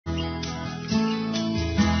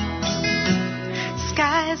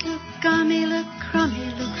skies look gummy, look crummy,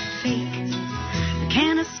 look fake. I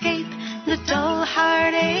can't escape the dull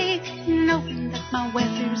heartache, knowing that my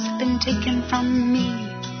weather's been taken from me.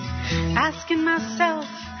 Asking myself,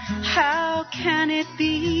 how can it be?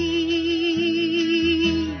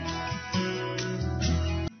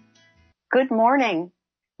 Good morning.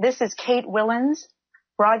 This is Kate Willens,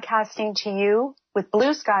 broadcasting to you with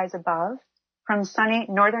blue skies above from sunny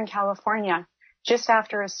Northern California, just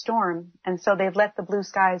after a storm. And so they've let the blue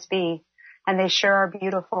skies be, and they sure are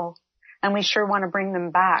beautiful, and we sure want to bring them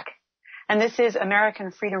back. And this is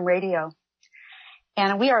American Freedom Radio,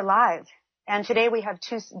 and we are live. And today we have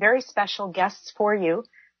two very special guests for you,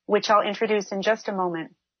 which I'll introduce in just a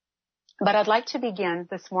moment. But I'd like to begin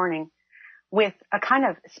this morning with a kind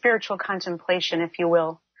of spiritual contemplation, if you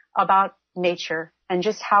will, about nature and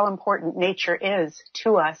just how important nature is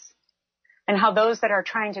to us, and how those that are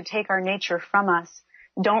trying to take our nature from us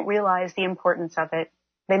don't realize the importance of it.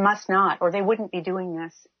 They must not, or they wouldn't be doing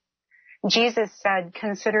this. Jesus said,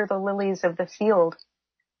 "Consider the lilies of the field.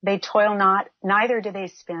 They toil not, neither do they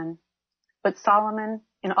spin. But Solomon,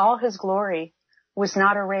 in all his glory, was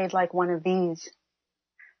not arrayed like one of these."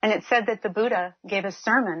 And it said that the Buddha gave a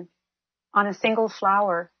sermon on a single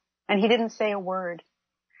flower, and he didn't say a word,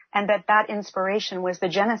 and that inspiration was the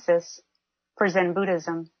genesis for Zen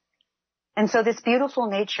Buddhism. And so this beautiful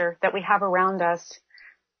nature that we have around us,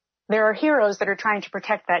 there are heroes that are trying to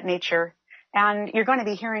protect that nature, and you're going to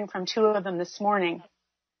be hearing from two of them this morning.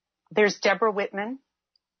 There's Deborah Whitman,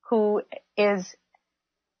 who is,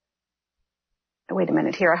 wait a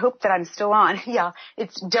minute here, I hope that I'm still on. Yeah,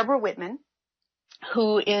 it's Deborah Whitman,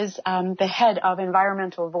 who is the head of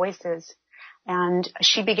Environmental Voices. And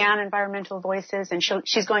she began Environmental Voices, and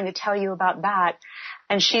she's going to tell you about that.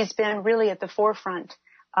 And she's been really at the forefront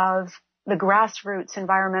of the grassroots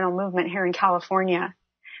environmental movement here in California.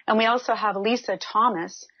 And we also have Lisa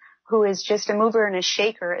Thomas, who is just a mover and a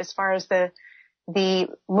shaker as far as the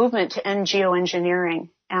movement to end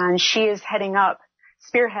geoengineering. And she is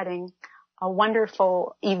spearheading a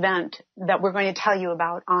wonderful event that we're going to tell you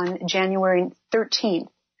about on January 13th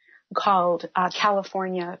called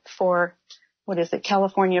California for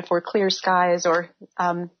Clear Skies, or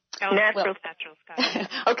Natural Skies.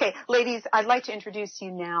 Okay, ladies, I'd like to introduce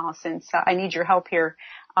you now since I need your help here.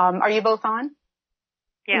 Are you both on?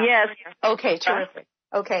 Yeah. Yes. Okay, terrific.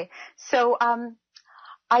 Okay, so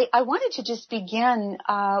I wanted to just begin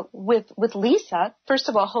with Lisa. First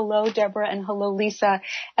of all, hello, Deborah, and hello, Lisa.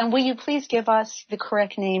 And will you please give us the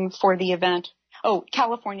correct name for the event? Oh,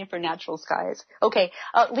 California for Natural Skies. Okay,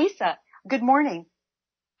 Lisa, good morning.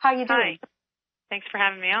 How are you doing? Hi. Thanks for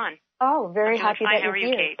having me on. Oh, very happy that you're here.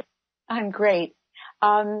 How are you, Kate? I'm great.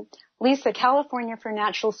 Lisa, California for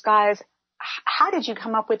Natural Skies, how did you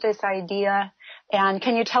come up with this idea? And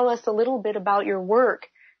can you tell us a little bit about your work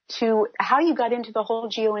to how you got into the whole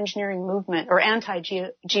geoengineering movement or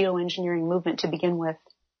anti-geoengineering movement to begin with?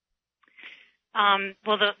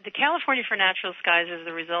 Well, the California for Natural Skies is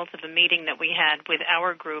the result of a meeting that we had with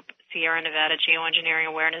our group, Sierra Nevada Geoengineering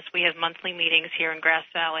Awareness. We have monthly meetings here in Grass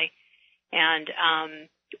Valley, and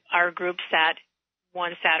our group sat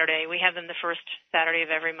one Saturday. We have them the first Saturday of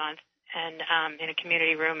every month, and in a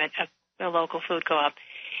community room at a local food co-op.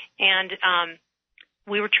 And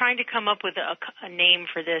we were trying to come up with a name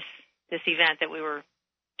for this event that we were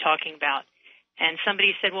talking about. And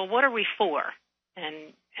somebody said, "Well, what are we for?"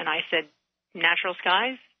 And I said, "Natural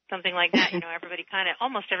skies," something like that.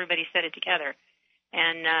 Almost everybody said it together.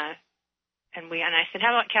 And I said,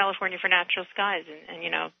 "How about California for Natural Skies?"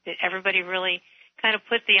 And everybody really kind of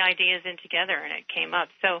put the ideas in together, and it came up.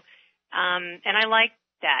 So, and I like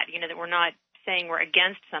that, that we're not saying we're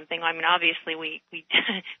against something. I mean, obviously we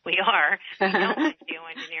are. We don't like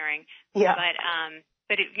geoengineering. Yeah.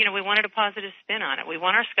 But we wanted a positive spin on it. We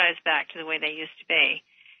want our skies back to the way they used to be.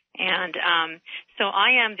 And so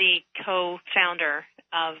I am the co-founder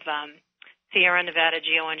of Sierra Nevada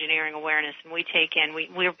Geoengineering Awareness, and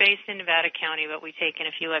we're based in Nevada County, but we take in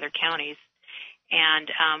a few other counties.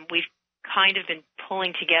 And we've kind of been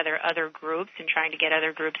pulling together other groups and trying to get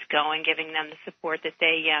other groups going, giving them the support that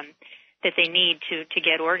they need to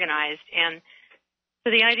get organized. And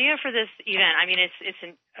so the idea for this event, I mean,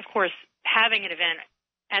 of course, having an event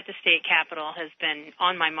at the state capitol has been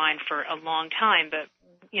on my mind for a long time, but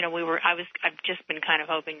I've just been kind of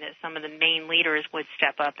hoping that some of the main leaders would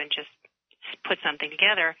step up and just put something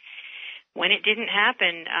together. When it didn't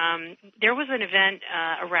happen, there was an event,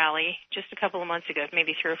 a rally, just a couple of months ago,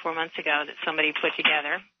 maybe 3 or 4 months ago, that somebody put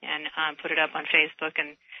together and put it up on Facebook,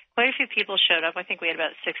 and quite a few people showed up. I think we had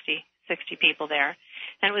about 60 people there,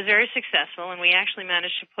 and it was very successful, and we actually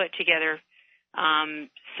managed to put together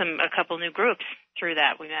a couple new groups through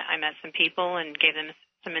that. I met some people and gave them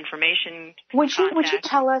some information. Would you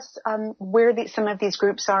tell us where some of these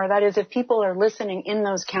groups are? That is, if people are listening in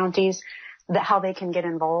those counties, how they can get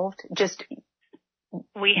involved.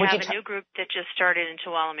 We have a new group that just started in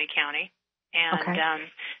Tuolumne County, and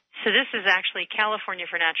so this is actually California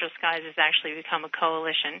for Natural Skies has actually become a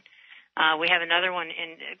coalition. We have another one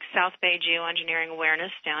in South Bay Geoengineering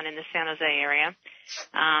Awareness down in the San Jose area.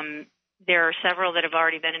 There are several that have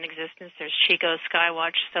already been in existence. There's Chico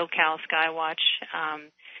Skywatch, SoCal Skywatch.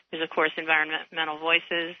 There's, of course, Environmental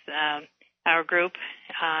Voices, our group,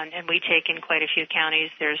 and we take in quite a few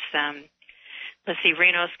counties. There's,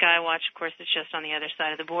 Reno Skywatch, of course, it's just on the other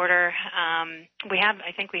side of the border.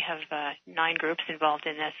 I think we have 9 groups involved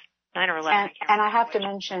in this, 9 or 11. And I have to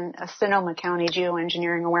mention Sonoma County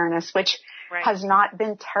Geoengineering Awareness, which has not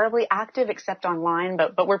been terribly active except online,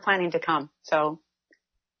 but we're planning to come, so.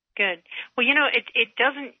 Good. Well, it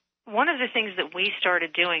doesn't, one of the things that we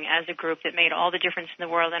started doing as a group that made all the difference in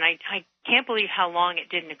the world, and I can't believe how long it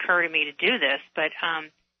didn't occur to me to do this, but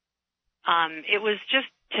it was just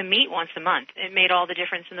to meet once a month. It made all the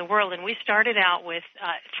difference in the world, and we started out with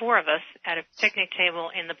 4 of us at a picnic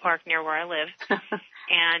table in the park near where I live,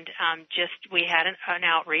 and we had an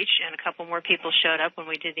outreach, and a couple more people showed up when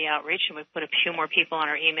we did the outreach, and we put a few more people on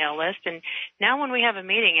our email list, and now when we have a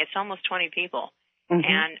meeting, it's almost 20 people. Mm-hmm.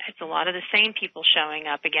 And it's a lot of the same people showing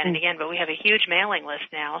up again and again, but we have a huge mailing list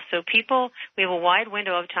now. So we have a wide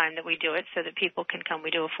window of time that we do it so that people can come. We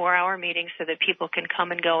do a 4-hour meeting so that people can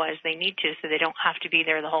come and go as they need to, so they don't have to be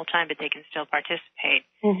there the whole time, but they can still participate.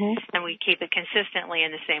 Mm-hmm. And we keep it consistently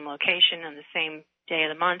in the same location on the same day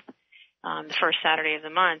of the month, the first Saturday of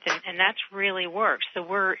the month, and that's really worked. So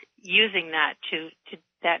we're using that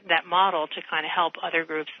that model to kind of help other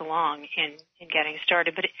groups along in getting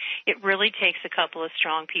started. But it really takes a couple of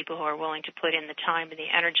strong people who are willing to put in the time and the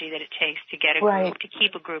energy that it takes to get a group, to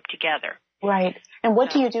keep a group together. Right. And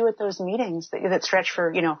what do you do at those meetings that stretch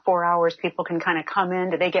for, 4 hours? People can kind of come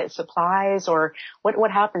in. Do they get supplies, or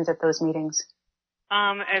what happens at those meetings?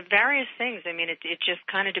 Various things. I mean, it just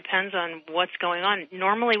kind of depends on what's going on.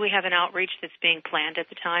 Normally we have an outreach that's being planned at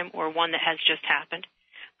the time, or one that has just happened.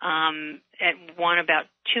 About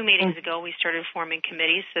 2 meetings ago, we started forming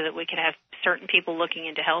committees so that we could have certain people looking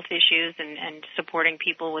into health issues and supporting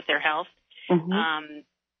people with their health. Mm-hmm.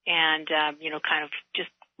 Kind of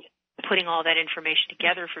just putting all that information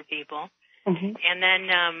together for people. Mm-hmm. And then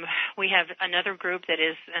we have another group that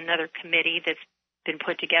is another committee that's been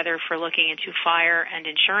put together for looking into fire and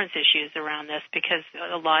insurance issues around this, because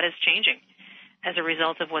a lot is changing as a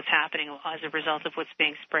result of what's happening, as a result of what's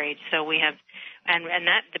being sprayed. So we have, and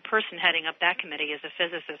that the person heading up that committee is a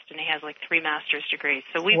physicist, and he has like 3 master's degrees.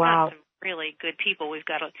 So we've got some really good people. We've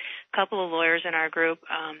got a couple of lawyers in our group.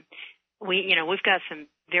 We've got some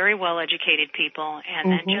very well-educated people, and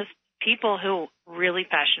then just people who really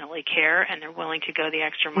passionately care, and they're willing to go the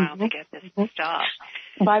extra mile to get this stuff.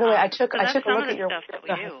 By the way, I took a look at your stuff that we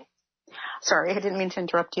do. Sorry, I didn't mean to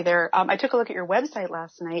interrupt you there. I took a look at your website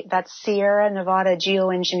last night. That's Sierra Nevada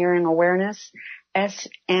Geoengineering Awareness,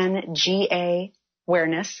 SNGA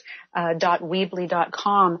Awareness,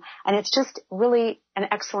 .weebly.com. And it's just really an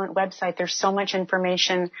excellent website. There's so much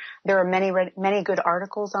information. There are many good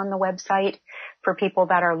articles on the website for people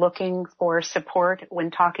that are looking for support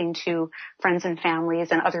when talking to friends and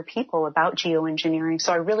families and other people about geoengineering.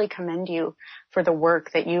 So I really commend you for the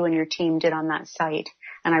work that you and your team did on that site.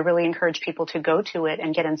 And I really encourage people to go to it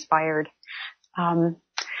and get inspired.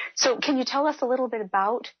 So can you tell us a little bit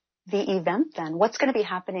about the event then? What's going to be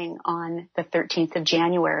happening on the 13th of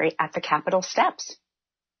January at the Capitol Steps?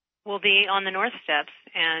 We'll be on the North Steps,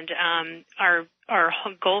 and our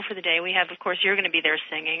goal for the day, we have, of course, you're going to be there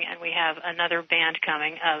singing, and we have another band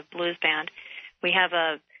coming, a blues band. We have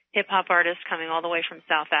a hip-hop artist coming all the way from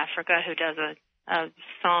South Africa who does a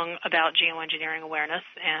song about geoengineering awareness,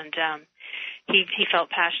 and he felt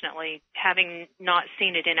passionately, having not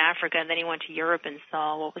seen it in Africa, and then he went to Europe and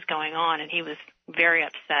saw what was going on, and he was very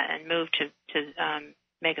upset and moved to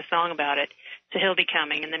make a song about it. So he'll be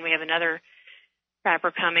coming. And then we have another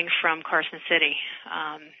rapper coming from Carson City,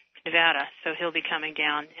 Nevada, so he'll be coming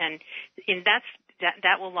down. And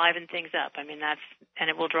that will liven things up. I mean, and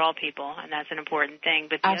it will draw people, and that's an important thing.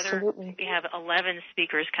 But we have 11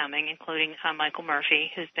 speakers coming, including Michael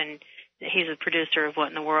Murphy, he's a producer of What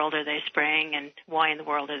in the World Are They Spraying and Why in the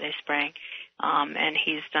World Are They Spraying? And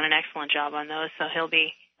he's done an excellent job on those, so he'll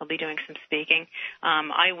be doing some speaking.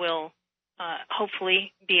 I will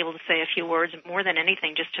hopefully be able to say a few words, more than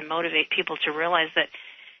anything, just to motivate people to realize that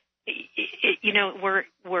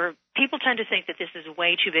we're people tend to think that this is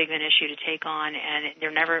way too big of an issue to take on, and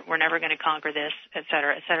we're never going to conquer this, et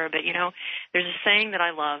cetera, et cetera. But there's a saying that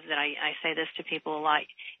I love that I say this to people a lot.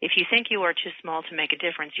 If you think you are too small to make a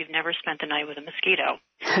difference, you've never spent the night with a mosquito.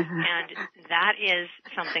 And that is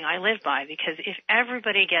something I live by, because if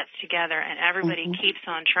everybody gets together and everybody keeps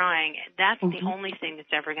on trying, that's the only thing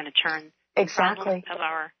that's ever going to turn the problem of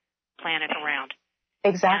our planet around.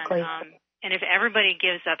 Exactly. And if everybody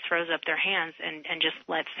gives up, throws up their hands, and just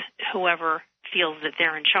lets whoever feels that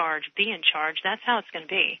they're in charge be in charge, that's how it's going to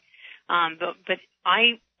be. But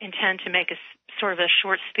I intend to make a sort of a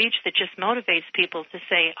short speech that just motivates people to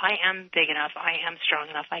say, I am big enough, I am strong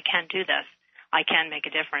enough, I can do this, I can make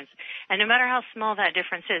a difference. And no matter how small that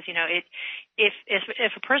difference is,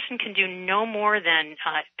 if a person can do no more than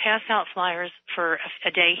pass out flyers for a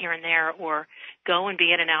day here and there, or go and be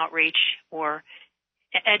at an outreach, or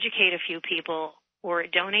educate a few people, or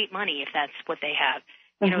donate money if that's what they have.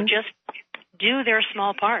 Just do their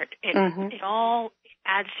small part. It all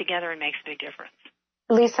adds together and makes a big difference.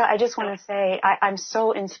 Lisa, I just want to say I'm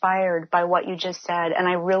so inspired by what you just said, and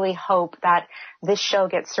I really hope that this show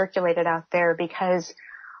gets circulated out there, because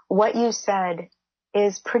what you said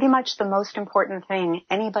is pretty much the most important thing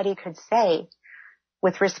anybody could say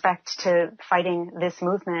with respect to fighting this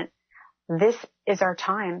movement. This is our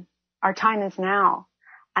time. Our time is now.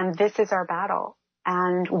 And this is our battle.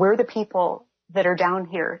 And we're the people that are down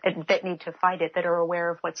here that need to fight it, that are aware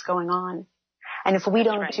of what's going on. And if we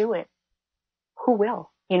don't do it, who will?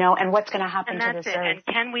 And what's going to happen to this earth? And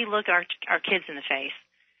can we look our kids in the face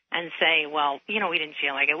and say, well, we didn't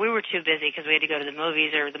feel like it. We were too busy because we had to go to the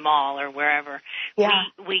movies or the mall or wherever.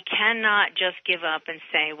 Yeah. We cannot just give up and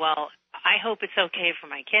say, well, I hope it's okay for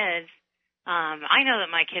my kids. I know that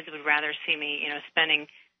my kids would rather see me, spending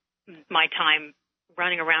my time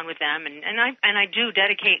running around with them, and I do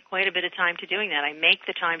dedicate quite a bit of time to doing that. I make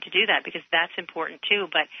the time to do that because that's important too.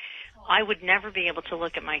 But I would never be able to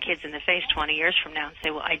look at my kids in the face 20 years from now and say,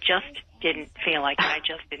 well, I just didn't feel like it. I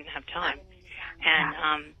just didn't have time.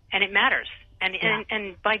 And it matters.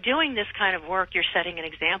 And by doing this kind of work, you're setting an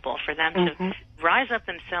example for them to rise up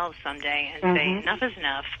themselves someday and say, enough is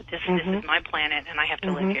enough. This is my planet, and I have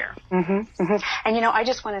to live here. And, I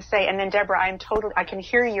just want to say, and then, Deborah, I can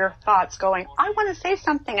hear your thoughts going, I want to say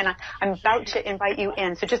something, and I'm about to invite you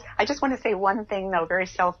in. So I just want to say one thing, though, very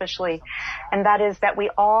selfishly, and that is that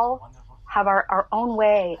we all have our own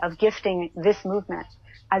way of gifting this movement.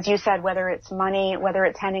 As you said, whether it's money, whether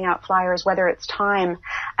it's handing out flyers, whether it's time,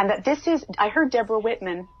 and that I heard Deborah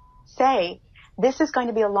Whitman say, this is going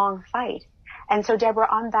to be a long fight. And so, Deborah,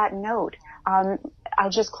 on that note, I'll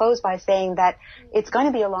just close by saying that it's going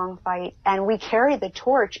to be a long fight, and we carry the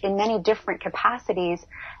torch in many different capacities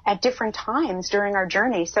at different times during our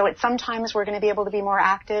journey. So sometimes we're going to be able to be more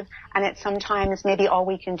active, and sometimes maybe all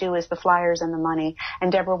we can do is the flyers and the money. And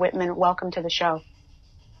Deborah Whitman, welcome to the show.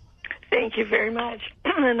 Thank you very much.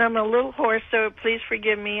 And I'm a little hoarse, so please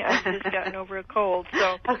forgive me. I've just gotten over a cold.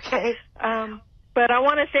 So okay. But I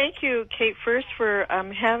want to thank you, Kate, first for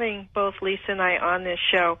having both Lisa and I on this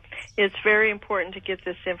show. It's very important to get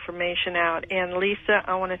this information out. And Lisa,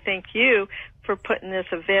 I want to thank you for putting this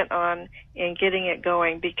event on and getting it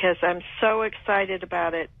going, because I'm so excited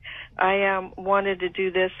about it. I wanted to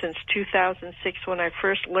do this since 2006 when I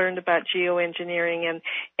first learned about geoengineering,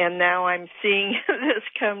 and now I'm seeing this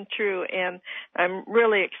come true, and I'm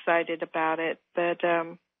really excited about it. But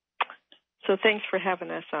so thanks for having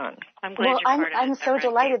us on. I'm glad you're part of it. I'm so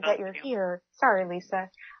delighted that you're here. Sorry, Lisa.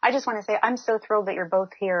 I just want to say I'm so thrilled that you're both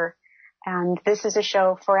here, and this is a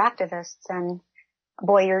show for activists, and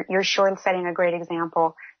boy, you're sure setting a great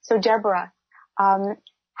example. So, Deborah,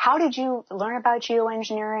 how did you learn about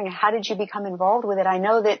geoengineering, and how did you become involved with it? I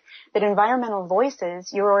know that Environmental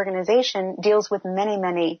Voices, your organization, deals with many,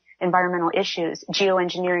 many environmental issues,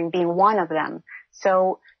 geoengineering being one of them.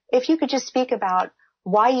 So if you could just speak about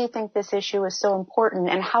why you think this issue is so important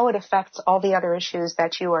and how it affects all the other issues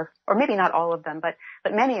that you are, or maybe not all of them, but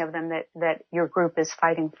many of them that your group is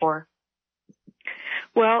fighting for.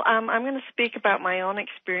 Well, I'm going to speak about my own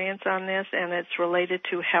experience on this, and it's related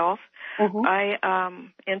to health.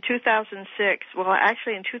 In 2006, well,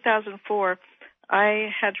 actually in 2004, I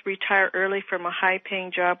had to retire early from a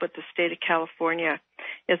high-paying job with the state of California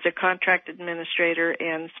as a contract administrator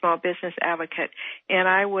and small business advocate, and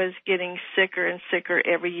I was getting sicker and sicker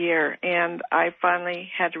every year, and I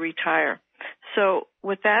finally had to retire. So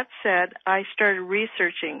with that said, I started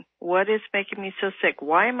researching what is making me so sick.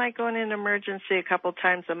 Why am I going in emergency a couple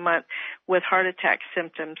times a month with heart attack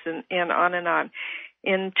symptoms and on and on?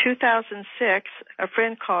 In 2006, a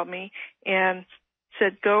friend called me and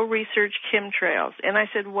said, go research chemtrails. And I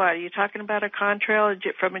said, what, are you talking about a contrail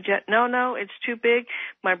from a jet? No, it's too big.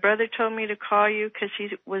 My brother told me to call you because he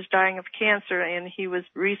was dying of cancer, and he was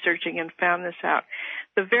researching and found this out.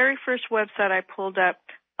 The very first website I pulled up,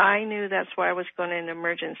 I knew that's why I was going into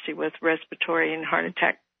emergency with respiratory and heart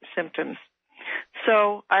attack symptoms.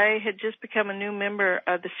 So I had just become a new member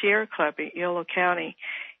of the Sierra Club in Yolo County,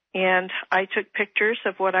 and I took pictures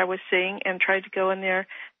of what I was seeing and tried to go in there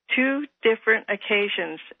 2 different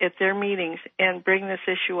occasions at their meetings and bring this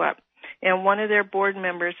issue up. And one of their board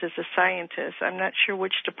members is a scientist. I'm not sure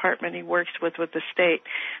which department he works with the state,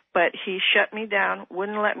 but he shut me down,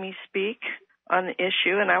 wouldn't let me speak on the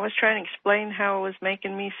issue, and I was trying to explain how it was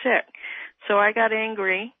making me sick. So I got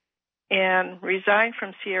angry and resigned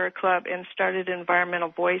from Sierra Club and started Environmental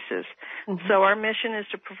Voices. Mm-hmm. So our mission is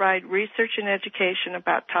to provide research and education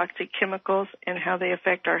about toxic chemicals and how they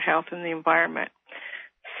affect our health and the environment.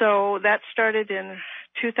 So that started in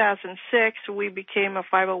 2006. We became a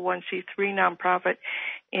 501c3 nonprofit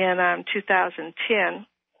in 2010.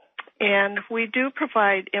 And we do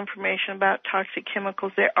provide information about toxic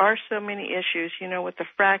chemicals. There are so many issues, with the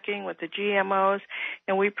fracking, with the GMOs,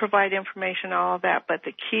 and we provide information on all of that. But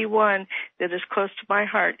the key one that is close to my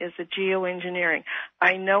heart is the geoengineering.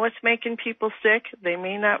 I know it's making people sick. They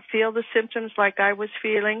may not feel the symptoms like I was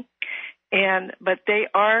feeling, but they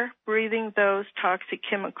are breathing those toxic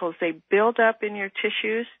chemicals. They build up in your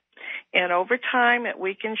tissues, and over time it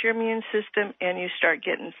weakens your immune system, and you start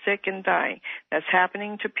getting sick and dying. That's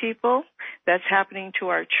happening to people. That's happening to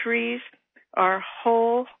our trees. Our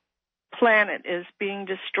whole planet is being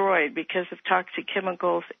destroyed because of toxic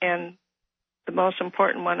chemicals, and the most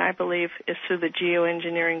important one, I believe, is through the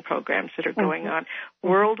geoengineering programs that are going on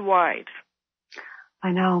worldwide.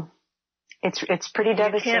 I know. It's pretty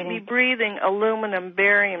devastating. You can't be breathing aluminum,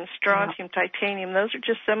 barium, strontium, titanium. Those are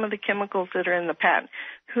just some of the chemicals that are in the patent.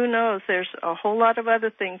 Who knows? There's a whole lot of other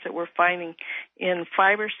things that we're finding in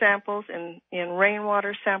fiber samples and in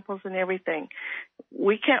rainwater samples and everything.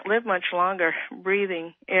 We can't live much longer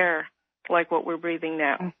breathing air like what we're breathing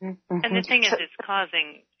now. Mm-hmm, mm-hmm. And the thing is, it's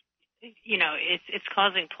causing, it's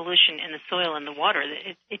causing pollution in the soil and the water.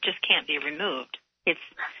 It just can't be removed. It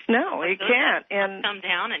can't. And come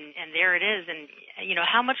down, and there it is. And,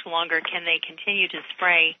 how much longer can they continue to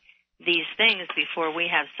spray these things before we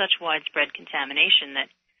have such widespread contamination that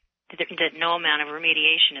no amount of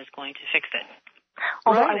remediation is going to fix it?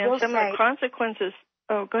 Although I will say, some of the consequences.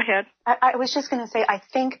 Oh, go ahead. I was just going to say, I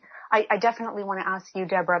think I definitely want to ask you,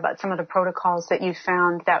 Deborah, about some of the protocols that you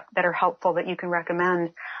found that are helpful that you can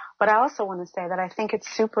recommend. But I also want to say that I think it's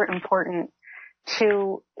super important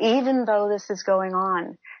to, even though this is going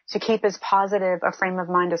on, to keep as positive a frame of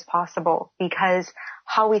mind as possible, because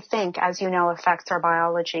how we think, as you know, affects our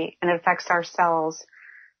biology, and it affects our cells,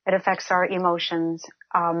 it affects our emotions.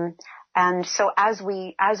 And so as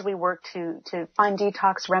we work to find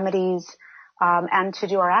detox remedies, and to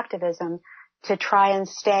do our activism, to try and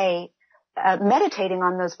stay meditating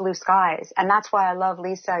on those blue skies. And that's why I love,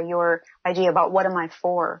 Lisa, your idea about what am I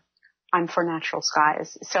for? I'm for natural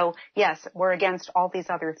skies. So yes, we're against all these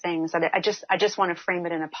other things. I just want to frame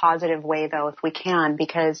it in a positive way, though, if we can,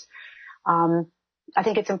 because I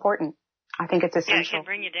think it's important. I think it's essential. Yeah, it can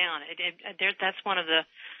bring you down. That's one of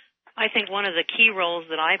the key roles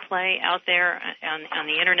that I play out there on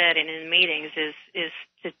the internet and in meetings is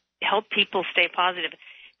to help people stay positive.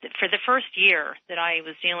 For the first year that I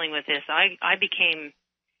was dealing with this, I became,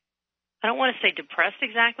 I don't want to say depressed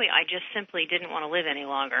exactly. I just simply didn't want to live any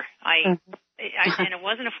longer. And it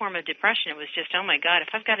wasn't a form of depression. It was just, oh my God,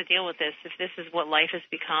 if I've got to deal with this, if this is what life has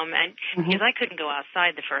become, and because I couldn't go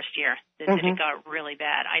outside the first year, that it got really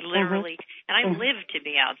bad. I literally, and I lived to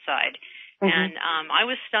be outside, and I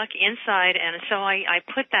was stuck inside, and so I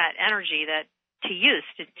put that energy to use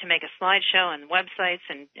to make a slideshow and websites,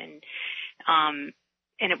 and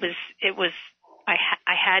it was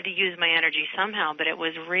I had to use my energy somehow, but it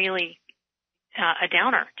was really a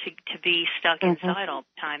downer to be stuck inside all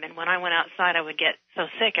the time. And when I went outside, I would get so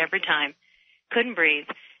sick every time, couldn't breathe,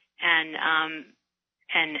 and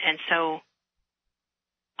so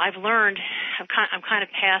I've learned. I'm kind of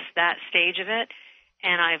past that stage of it,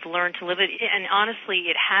 and I've learned to live it. And honestly,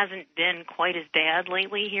 it hasn't been quite as bad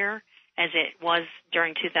lately here as it was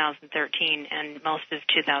during 2013 and most of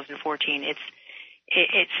 2014.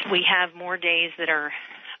 We have more days that are,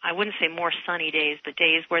 I wouldn't say more sunny days, but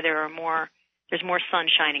days where there's more sun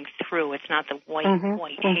shining through. It's not the white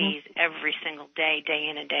haze every single day, day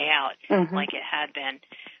in and day out, like it had been.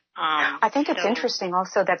 I think it's interesting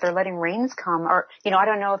also that they're letting rains come, or, I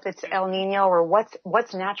don't know if it's El Nino or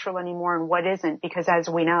what's natural anymore and what isn't, because as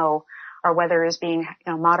we know, our weather is being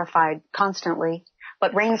modified constantly.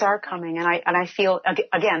 but rains are coming, and I feel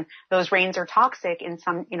again those rains are toxic in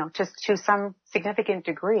some, just to some significant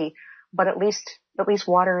degree, but at least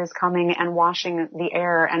water is coming and washing the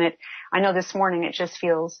air, and I know this morning it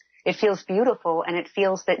feels beautiful, and it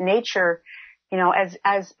feels that nature, as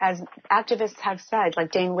activists have said,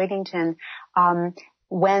 like Dane Wigington,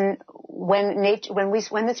 when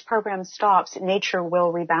this program stops, nature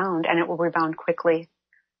will rebound, and it will rebound quickly.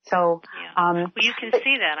 So, well, you can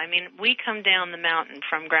see that. I mean, we come down the mountain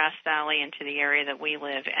from Grass Valley into the area that we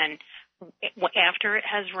live, and after it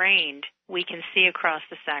has rained, we can see across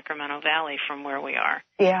the Sacramento Valley from where we are.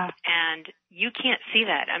 Yeah. And you can't see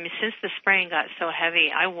that. I mean, since the spraying got so heavy,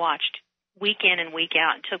 I watched week in and week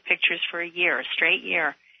out and took pictures for a straight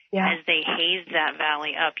year, as they hazed that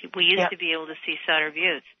valley up. We used to be able to see Sutter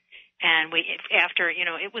Buttes. And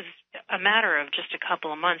it was a matter of just a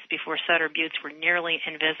couple of months before Sutter Buttes were nearly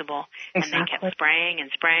invisible. Exactly. And they kept spraying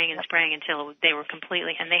and spraying and spraying until they were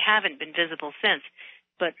completely, and they haven't been visible since.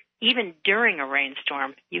 But even during a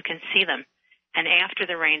rainstorm, you can see them. And after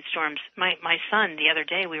the rainstorms, my son, the other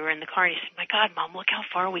day, we were in the car, and he said, "My God, Mom, look how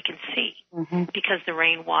far we can see," because the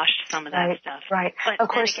rain washed some of that stuff. Right. But of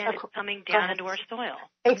course, then again, it's coming down into our soil.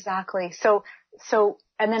 Exactly. So,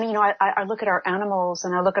 and then, I look at our animals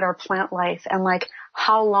and I look at our plant life, and like,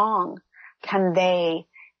 how long can they,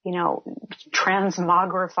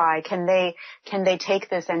 transmogrify? Can they take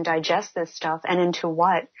this and digest this stuff, and into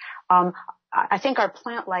what? I think our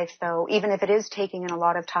plant life, though, even if it is taking in a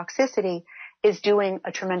lot of toxicity, is doing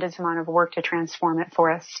a tremendous amount of work to transform it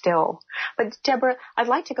for us still. But Deborah, I'd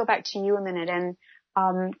like to go back to you a minute and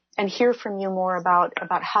hear from you more about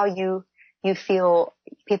how you feel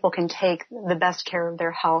people can take the best care of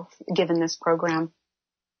their health given this program.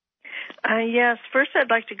 Yes. First,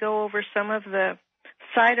 I'd like to go over some of the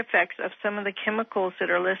side effects of some of the chemicals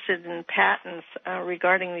that are listed in patents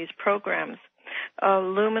regarding these programs.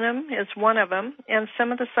 Aluminum is one of them, and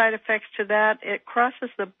some of the side effects to that, it crosses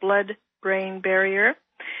the blood-brain barrier,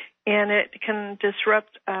 and it can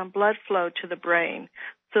disrupt blood flow to the brain.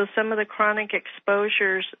 So some of the chronic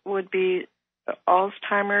exposures would be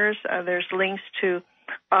Alzheimer's. There's links to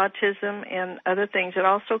autism and other things. It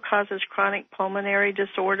also causes chronic pulmonary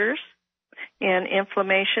disorders and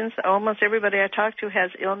inflammations. Almost everybody I talk to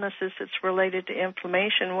has illnesses that's related to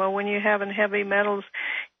inflammation. Well, when you're having heavy metals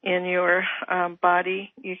in your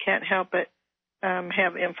body, you can't help but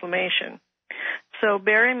have inflammation. So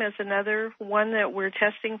barium is another one that we're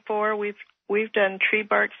testing for. We've done tree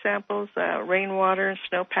bark samples, rainwater and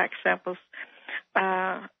snowpack samples,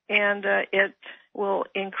 and it will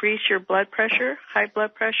increase your blood pressure, high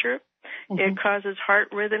blood pressure. It causes heart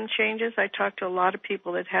rhythm changes. I talk to a lot of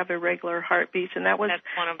people that have irregular heartbeats, and that's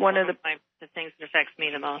one of the things that affects me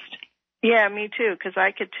the most. Yeah, me too, because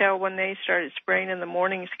I could tell when they started spraying in the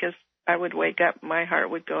mornings, because I would wake up, my heart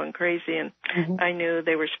would go crazy, and I knew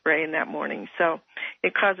they were spraying that morning. So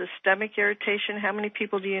it causes stomach irritation. How many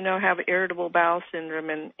people do you know have irritable bowel syndrome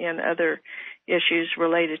and other issues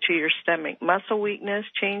related to your stomach? Muscle weakness,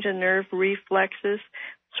 change in nerve reflexes,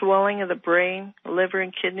 swelling of the brain, liver,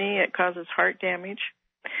 and kidney. It causes heart damage.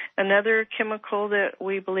 Another chemical that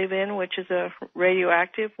we believe in, which is a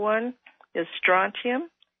radioactive one, is strontium,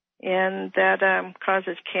 and that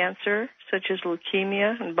causes cancer, such as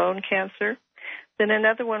leukemia and bone cancer. Then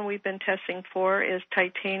another one we've been testing for is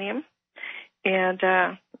titanium, and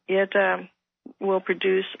it will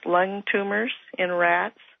produce lung tumors in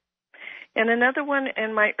rats. And another one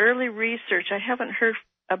in my early research, I haven't heard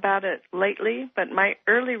about it lately, but my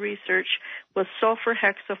early research was sulfur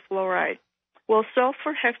hexafluoride. Well,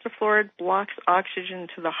 sulfur hexafluoride blocks oxygen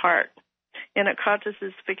to the heart, and it causes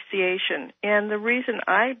asphyxiation. And the reason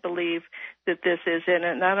I believe that this is in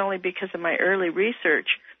it, not only because of my early research,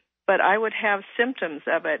 but I would have symptoms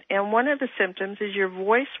of it. And one of the symptoms is your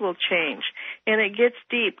voice will change, and it gets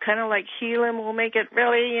deep, kind of like helium will make it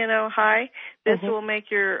really, high. This will make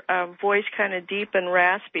your voice kind of deep and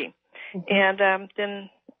raspy. And then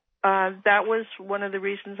that was one of the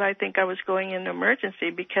reasons I think I was going into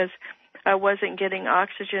emergency, because I wasn't getting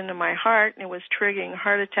oxygen to my heart, and it was triggering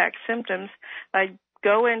heart attack symptoms. I'd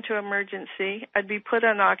go into emergency. I'd be put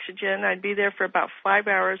on oxygen. I'd be there for about 5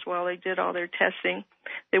 hours while they did all their testing.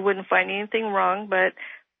 They wouldn't find anything wrong, but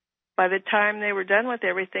by the time they were done with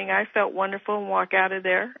everything, I felt wonderful and walk out of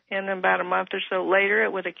there. And about a month or so later,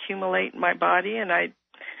 it would accumulate in my body, and I'd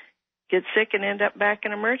get sick and end up back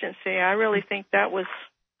in emergency. I really think that was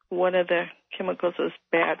one of the chemicals that was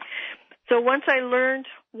bad. So once I learned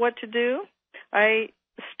what to do, I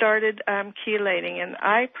started chelating, and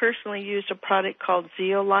I personally used a product called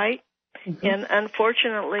Zeolite, and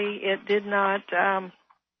unfortunately it did not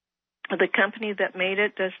the company that made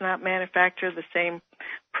it does not manufacture the same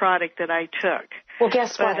product that I took. Well,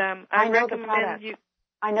 guess what? I know the product.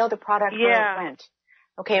 I know the product where it went.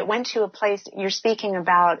 Okay, it went to a place, you're speaking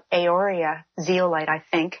about Aoria zeolite, I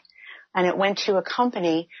think, and it went to a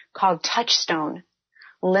company called Touchstone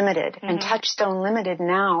Limited. Mm-hmm. And Touchstone Limited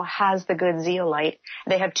now has the good zeolite.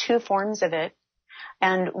 They have two forms of it,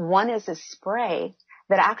 and one is a spray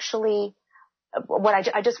that actually,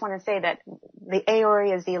 I just want to say that the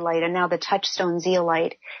Aoria zeolite and now the Touchstone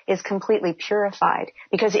zeolite is completely purified,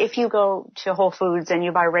 because if you go to Whole Foods and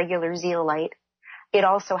you buy regular zeolite, it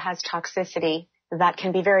also has toxicity that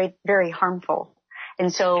can be very, very harmful.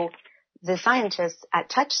 And so the scientists at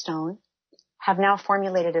Touchstone have now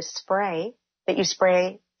formulated a spray that you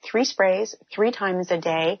spray 3 sprays 3 times a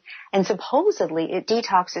day, and supposedly it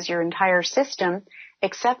detoxes your entire system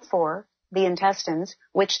except for the intestines,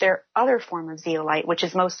 which their other form of zeolite, which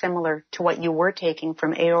is most similar to what you were taking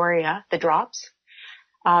from Aoria, the drops,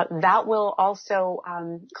 that will also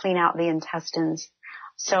clean out the intestines.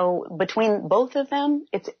 So between both of them,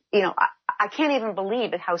 it's, I can't even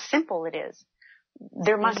believe how simple it is.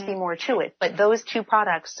 There must be more to it. But those two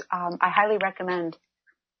products, I highly recommend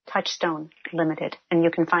Touchstone Limited, and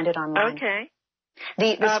you can find it online. Okay.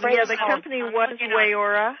 The spray the company was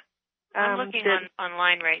Wayora. I'm looking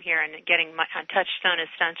online right here and getting Touchstone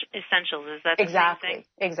Essentials. Is that the same thing?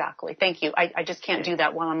 Exactly. Thank you. I just can't do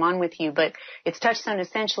that while I'm on with you, but it's Touchstone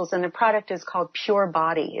Essentials, and the product is called Pure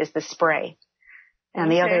Body, is the spray. And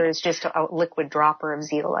the other is just a liquid dropper of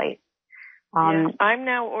zeolite. I'm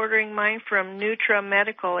now ordering mine from Nutra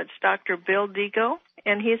Medical. It's Dr. Bill Digo,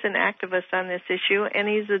 and he's an activist on this issue, and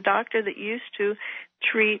he's a doctor that used to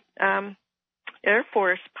treat Air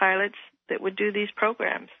Force pilots that would do these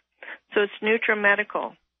programs. So it's Nutra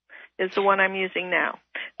Medical is the one I'm using now.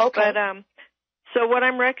 Okay. But so what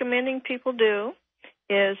I'm recommending people do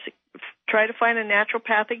is try to find a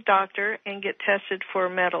naturopathic doctor and get tested for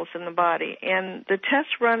metals in the body. And the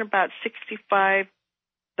tests run about $65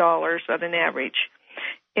 on an average.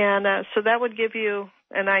 And so that would give you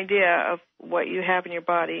an idea of what you have in your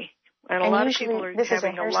body. And a lot of people are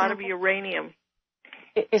having a lot of uranium.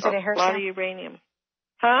 Is it a hair sample? A lot of uranium.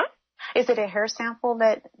 Huh? Is it a hair sample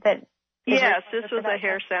that Yes, this was a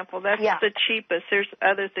hair sample. That's the cheapest. There's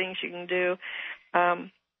other things you can do. I'd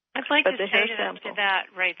like to say to that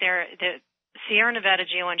right there, the Sierra Nevada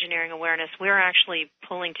Geoengineering Awareness, we're actually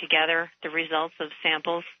pulling together the results of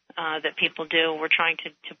samples that people do. We're trying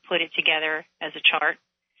to put it together as a chart.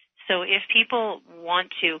 So if people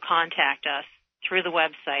want to contact us through the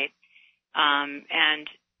website and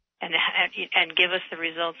give us the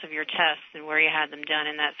results of your tests and where you had them done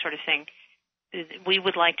and that sort of thing, we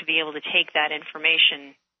would like to be able to take that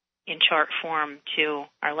information in chart form to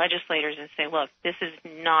our legislators and say, look, this is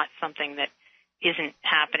not something that isn't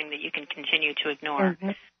happening that you can continue to ignore.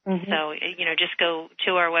 So, just go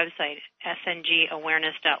to our website,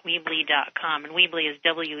 sngawareness.weebly.com, and Weebly is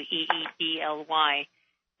Weebly.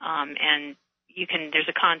 And there's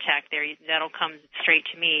a contact there. That'll come straight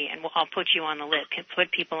to me, and I'll put you on the list,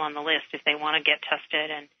 put people on the list if they want to get tested.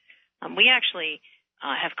 And we actually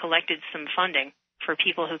have collected some funding for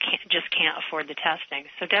people who can't afford the testing.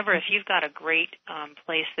 So, Deborah, if you've got a great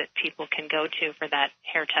place that people can go to for that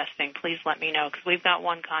hair testing, please let me know, because we've got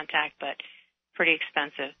one contact, but pretty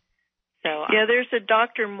expensive. So there's a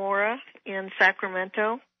Dr. Mora in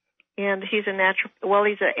Sacramento, and he's he's an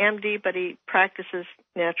MD, but he practices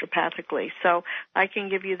naturopathically. So I can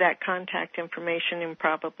give you that contact information and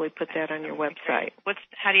probably put that on your website.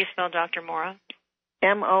 How do you spell Dr. Mora?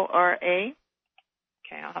 Mora. Okay,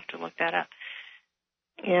 I'll have to look that up.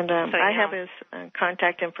 And I have his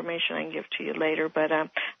contact information I can give to you later, but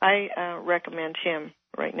I recommend him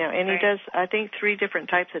right now. And he does, I think, 3 different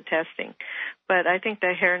types of testing. But I think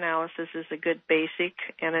the hair analysis is a good basic,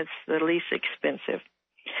 and it's the least expensive.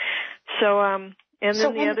 So, and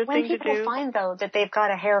then the other thing to do. When people find, though, that they've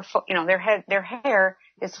got a hair, their hair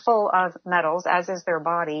is full of metals, as is their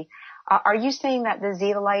body, are you saying that the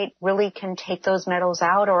zeolite really can take those metals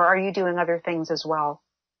out, or are you doing other things as well?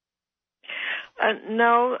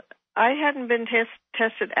 No, I hadn't been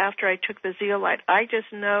tested after I took the zeolite. I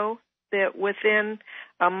just know that within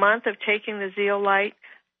a month of taking the zeolite,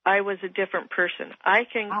 I was a different person.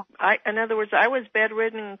 In other words, I was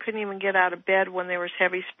bedridden and couldn't even get out of bed when there was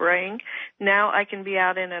heavy spraying. Now I can be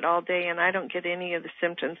out in it all day, and I don't get any of the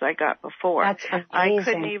symptoms I got before. That's amazing. I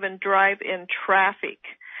couldn't even drive in traffic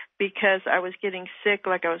because I was getting sick,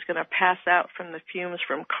 like I was going to pass out from the fumes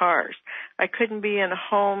from cars. I couldn't be in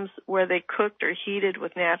homes where they cooked or heated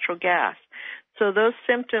with natural gas. So those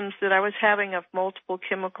symptoms that I was having of multiple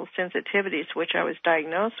chemical sensitivities, which I was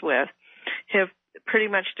diagnosed with, have pretty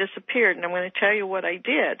much disappeared. And I'm going to tell you what I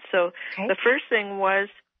did. So the first thing was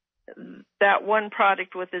that one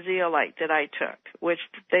product with the zeolite that I took, which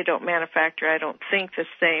they don't manufacture, I don't think, the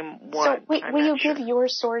same one. So will you give your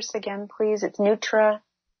source again, please? It's Nutra.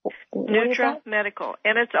 Nutra Medical,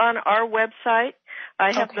 and it's on our website.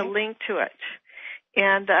 I have the link to it.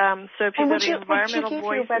 And so if you go to Environmental Voices. Would you give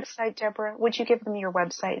your website, Deborah? Would you give them your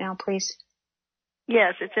website now, please?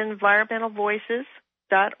 Yes, it's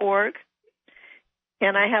environmentalvoices.org.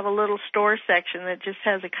 And I have a little store section that just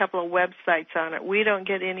has a couple of websites on it. We don't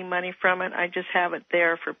get any money from it. I just have it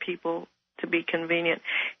there for people to be convenient.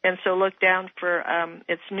 And so look down for,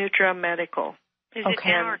 it's Nutra Medical. Is it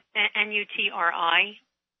N-U-T-R-I?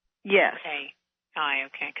 Yes.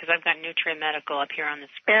 Okay, because I've got Nutra Medical up here on the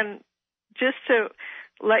screen. And just to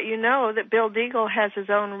let you know that Bill Deagle has his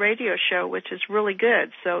own radio show, which is really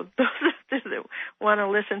good. So those that want to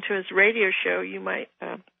listen to his radio show, you might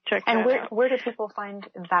check that out. And where do people find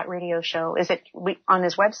that radio show? Is it on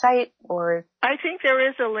his website or? I think there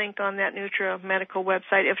is a link on that Nutra Medical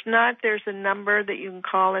website. If not, there's a number that you can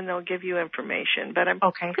call and they'll give you information. But I'm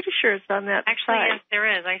pretty sure it's on that Actually, site. Yes, there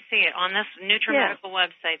is. I see it. On this Nutra Medical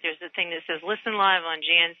website, there's a thing that says listen live on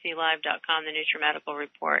gnclive.com, the Nutra Medical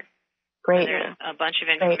Report. Great. There's a bunch of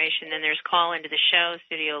information. Then there's call into the show,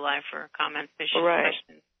 studio live for comments, issues,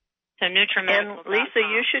 questions. So NutraMedical.com. And Lisa,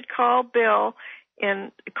 you should call Bill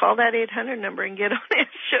and call that 800 number and get on his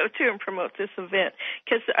show too and promote this event,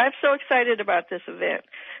 because I'm so excited about this event.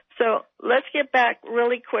 So let's get back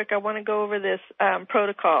really quick. I want to go over this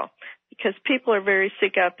protocol, because people are very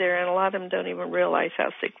sick out there, and a lot of them don't even realize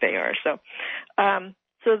how sick they are. So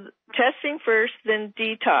testing first, then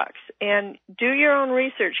detox, and do your own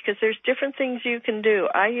research, because there's different things you can do.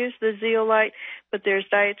 I use the zeolite, but there's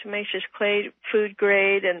diatomaceous clay, food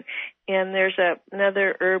grade, and there's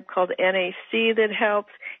another herb called NAC that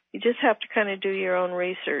helps. You just have to kind of do your own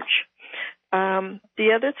research.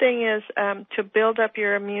 The other thing is to build up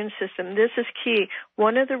your immune system. This is key.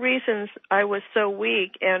 One of the reasons I was so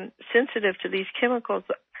weak and sensitive to these chemicals,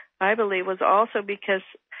 I believe, was also because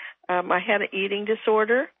I had an eating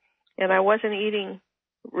disorder, and I wasn't eating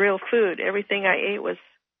real food. Everything I ate was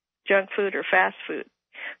junk food or fast food.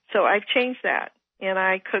 So I've changed that, and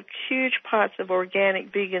I cook huge pots of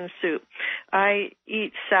organic vegan soup. I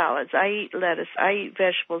eat salads. I eat lettuce. I eat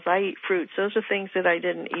vegetables. I eat fruits. Those are things that I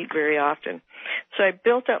didn't eat very often. So I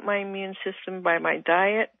built up my immune system by my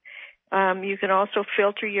diet. You can also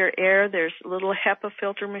filter your air. There's little HEPA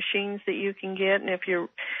filter machines that you can get, and if they're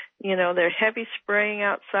heavy spraying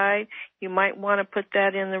outside, you might want to put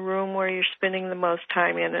that in the room where you're spending the most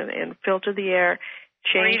time in and filter the air.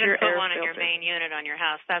 Change your air filter. Or even put one in your main unit on your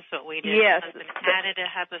house. That's what we did. Yes. My husband added a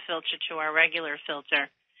HEPA filter to our regular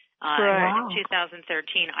filter. Right. In 2013,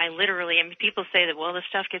 people say that, well, the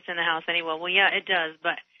stuff gets in the house anyway. Well, yeah, it does,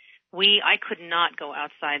 but I could not go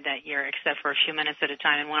outside that year except for a few minutes at a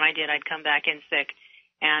time. And when I did, I'd come back in sick.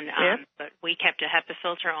 But we kept a HEPA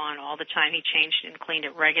filter on all the time. He changed and cleaned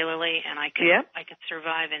it regularly, and I could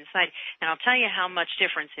survive inside. And I'll tell you how much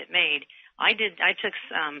difference it made. I took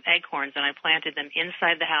some acorns and I planted them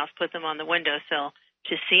inside the house, put them on the windowsill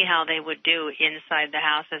to see how they would do inside the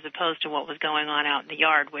house as opposed to what was going on out in the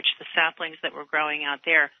yard, which the saplings that were growing out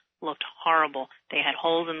there looked horrible. They had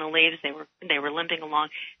holes in the leaves. They were limping along,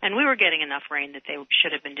 and we were getting enough rain that they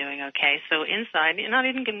should have been doing okay. So inside, and I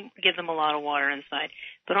didn't give them a lot of water inside,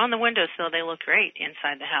 but on the windowsill they looked great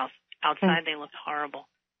inside the house. Outside they looked horrible.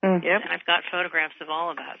 Yep. And I've got photographs of all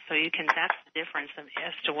of that, so that's the difference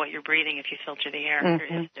as to what you're breathing if you filter the air.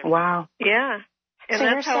 Mm-hmm. Wow. Yeah, and so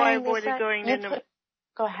that's how I avoided going into.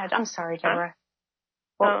 Go ahead. I'm sorry, Deborah.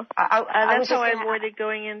 Well, that's how I avoided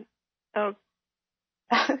going in. Oh.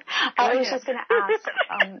 I was just going to ask.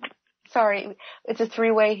 Sorry, it's a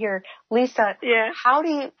three-way here, Lisa. Yeah. How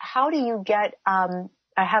do you get a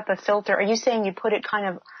HEPA filter? Are you saying you put it kind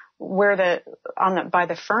of by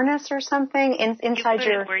the furnace or something inside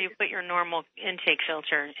where you put your normal intake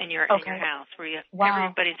filter in your house, where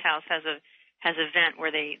everybody's house has a vent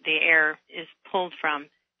where the air is pulled from,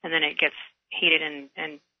 and then it gets heated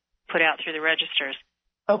and put out through the registers.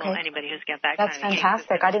 Okay. Well, anybody who's got that That's kind of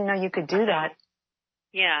fantastic. I didn't know you could do that.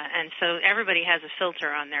 Yeah, and so everybody has a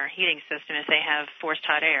filter on their heating system if they have forced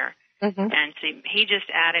hot air. Mm-hmm. And so he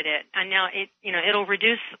just added it, and now it'll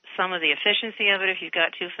reduce some of the efficiency of it if you've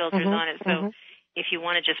got two filters on it. So if you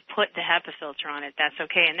want to just put the HEPA filter on it, that's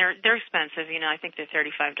okay. And they're expensive. I think they're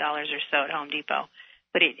 $35 or so at Home Depot,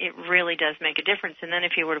 but it really does make a difference. And then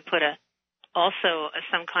if you were to put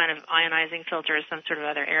some kind of ionizing filter or some sort of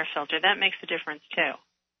other air filter, that makes a difference too.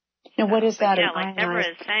 Now, what is that? Yeah, like Deborah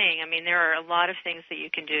is saying, there are a lot of things that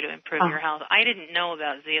you can do to improve your health. I didn't know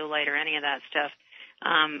about zeolite or any of that stuff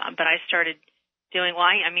But I started doing,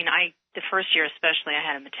 the first year especially, I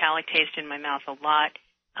had a metallic taste in my mouth a lot.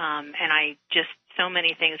 And so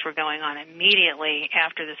many things were going on immediately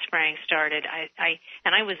after the spraying started. I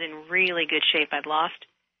was in really good shape. I'd lost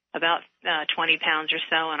about 20 pounds or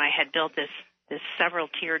so, and I had built this several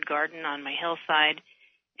tiered garden on my hillside.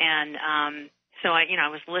 And so I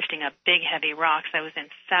was lifting up big, heavy rocks. I was in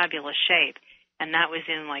fabulous shape. And that was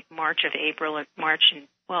in like I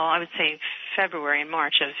would say February and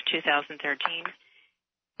March of 2013.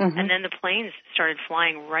 Mm-hmm. And then the planes started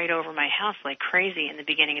flying right over my house like crazy in the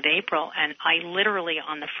beginning of April. And I literally,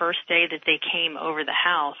 on the first day that they came over the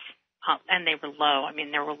house, and they were low,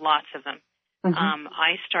 there were lots of them, mm-hmm.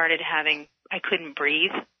 I started I couldn't breathe.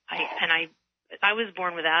 I was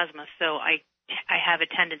born with asthma, so I have a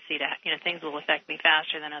tendency to, things will affect me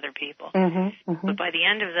faster than other people. Mm-hmm, mm-hmm. But by the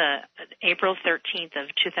end of April 13th of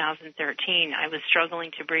 2013, I was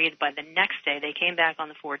struggling to breathe. By the next day, they came back on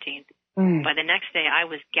the 14th. Mm. By the next day, I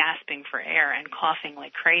was gasping for air and coughing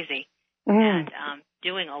like crazy, and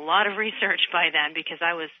doing a lot of research by then because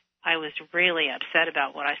I was really upset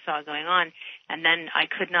about what I saw going on. And then I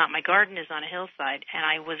could not. My garden is on a hillside, and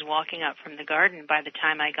I was walking up from the garden. By the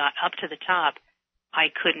time I got up to the top,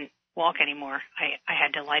 I couldn't walk anymore. I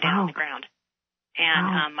had to lie down on the ground,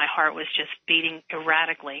 and my heart was just beating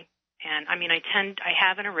erratically. And I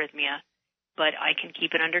have an arrhythmia, but I can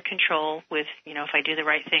keep it under control with, if I do the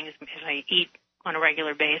right things, if I eat on a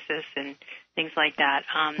regular basis and things like that.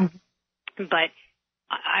 But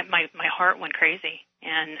my heart went crazy,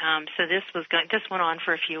 and so this went on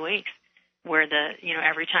for a few weeks, where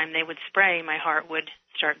every time they would spray, my heart would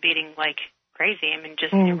start beating like crazy.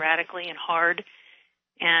 Just erratically and hard.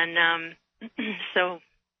 And so,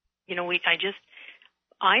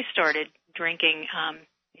 I started drinking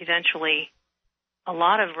eventually a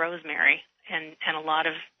lot of rosemary and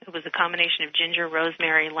it was a combination of ginger,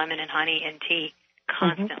 rosemary, lemon, and honey and tea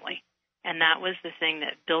constantly. Mm-hmm. And that was the thing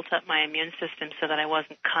that built up my immune system so that I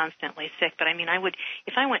wasn't constantly sick. But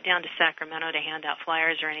if I went down to Sacramento to hand out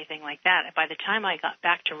flyers or anything like that, by the time I got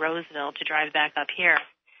back to Roseville to drive back up here,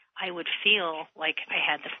 I would feel like I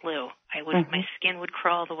had the flu. My skin would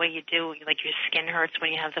crawl the way you do, like your skin hurts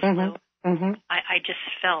when you have the flu. Mm-hmm. I just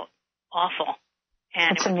felt awful.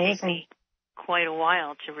 And That's it would amazing. take me quite a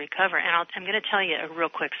while to recover. And I'm going to tell you a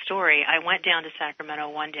real quick story. I went down to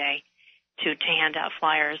Sacramento one day to hand out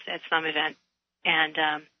flyers at some event, and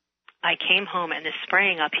I came home, and the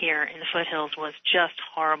spraying up here in the foothills was just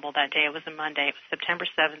horrible that day. It was a Monday. It was September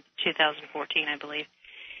 7th, 2014, I believe.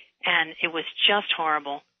 And it was just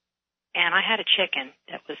horrible. And I had a chicken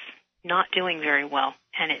that was not doing very well,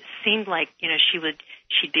 and it seemed like,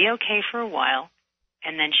 she'd be okay for a while,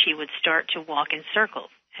 and then she would start to walk in circles,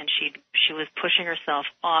 and she was pushing herself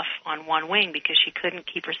off on one wing because she couldn't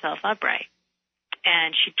keep herself upright.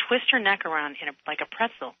 And she'd twist her neck around like a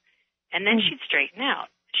pretzel, and then she'd straighten out.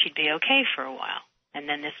 She'd be okay for a while, and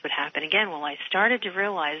then this would happen again. Well, I started to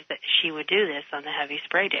realize that she would do this on the heavy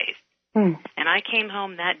spray days. And I came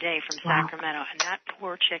home that day from Sacramento, and that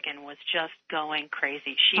poor chicken was just going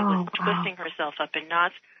crazy. She was twisting herself up in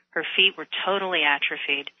knots. Her feet were totally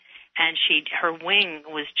atrophied, and her wing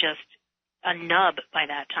was just a nub by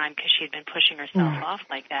that time because she'd been pushing herself off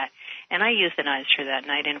like that. And I euthanized her that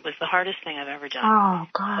night, and it was the hardest thing I've ever done. Oh,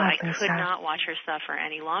 God. But I could not watch her suffer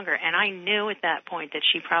any longer. And I knew at that point that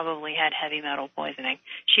she probably had heavy metal poisoning.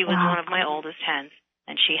 She was one of my oldest hens,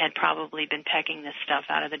 and she had probably been pecking this stuff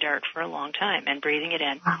out of the dirt for a long time and breathing it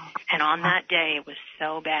in. And on that day, it was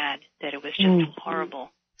so bad that it was just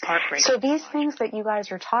horrible, heartbreaking. So these things that you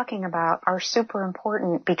guys are talking about are super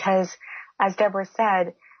important because, as Deborah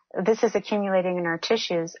said, this is accumulating in our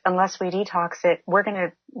tissues. Unless we detox it, we're going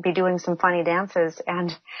to be doing some funny dances,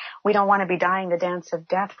 and we don't want to be dying the dance of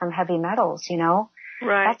death from heavy metals,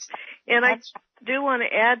 Right. I do want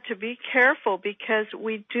to add to be careful because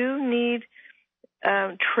we do need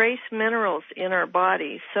trace minerals in our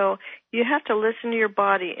body. So you have to listen to your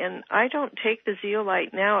body. And I don't take the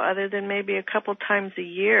zeolite now other than maybe a couple times a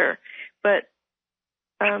year. But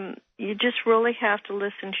you just really have to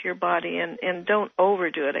listen to your body and don't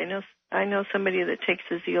overdo it. I know somebody that takes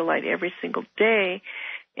the zeolite every single day,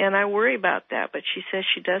 and I worry about that. But she says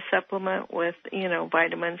she does supplement with,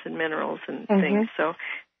 vitamins and minerals and things. So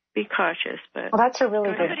be cautious. But well, that's a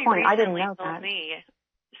really good point. I didn't know that.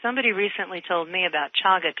 Somebody recently told me about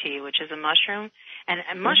chaga tea, which is a mushroom, and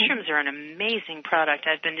mushrooms are an amazing product.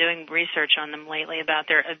 I've been doing research on them lately about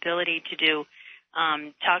their ability to do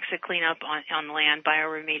toxic cleanup on land,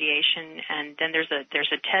 bioremediation, and then there's a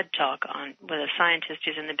TED Talk with a scientist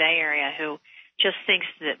who's in the Bay Area who just thinks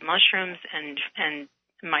that mushrooms and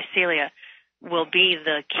mycelia will be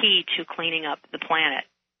the key to cleaning up the planet.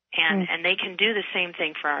 And they can do the same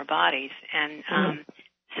thing for our bodies. And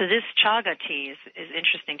so this chaga tea is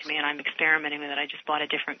interesting to me, and I'm experimenting with it. I just bought a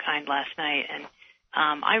different kind last night, and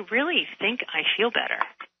I really think I feel better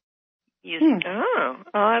using it. Oh,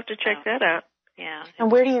 I'll have to check that out. Yeah.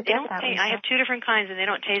 And where do you get that? I have two different kinds, and they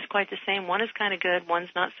don't taste quite the same. One is kind of good, one's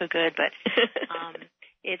not so good, but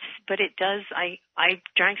it does. I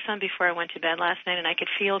drank some before I went to bed last night, and I could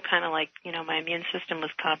feel kind of like, my immune system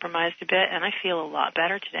was compromised a bit, and I feel a lot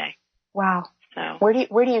better today. Wow. So where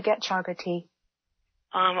do you get chaga tea?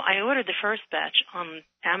 I ordered the first batch on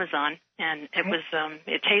Amazon, and it was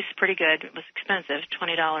it tastes pretty good. It was expensive,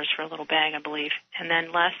 $20 for a little bag, I believe. And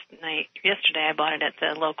then yesterday, I bought it at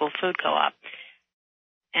the local food co-op,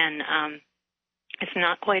 and it's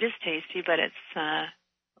not quite as tasty, but it's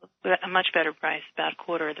a much better price, about a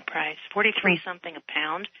quarter of the price, 43 something a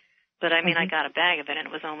pound. But I mean, I got a bag of it, and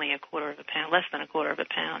it was only a quarter of a pound, less than a quarter of a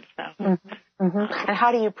pound. So. And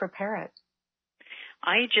how do you prepare it?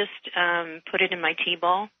 I just put it in my tea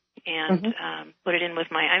ball and put it in with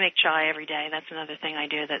I make chai every day. That's another thing I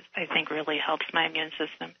do that I think really helps my immune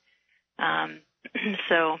system.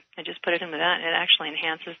 So I just put it in with that, and it actually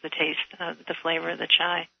enhances the taste, the flavor of the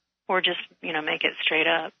chai, or just, make it straight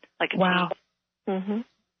up like a tea.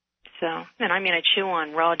 So, and I chew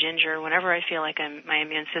on raw ginger whenever I feel like my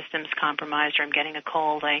immune system's compromised or I'm getting a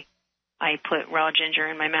cold. I put raw ginger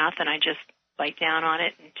in my mouth and I just bite down on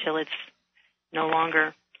it until it's no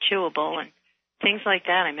longer chewable and things like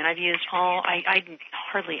that. I've used I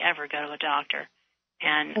hardly ever go to a doctor,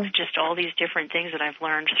 and just all these different things that I've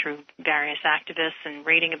learned through various activists and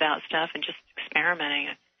reading about stuff and just experimenting,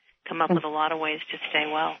 and come up with a lot of ways to stay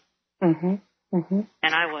well.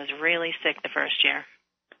 And I was really sick the first year.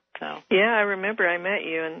 So. Yeah, I remember I met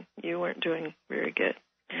you and you weren't doing very good.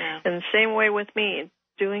 Yeah. And the same way with me,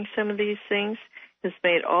 doing some of these things has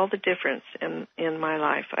made all the difference in my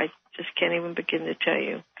life. I just can't even begin to tell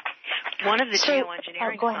you. One of the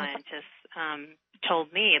geoengineering scientists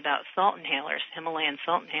told me about salt inhalers, Himalayan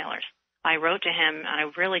salt inhalers. I wrote to him, and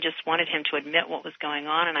I really just wanted him to admit what was going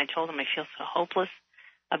on, and I told him I feel so hopeless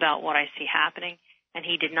about what I see happening, and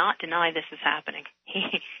he did not deny this is happening.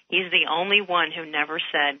 He's the only one who never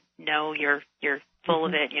said, no, you're full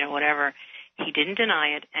of it, whatever. He didn't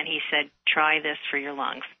deny it, and he said, try this for your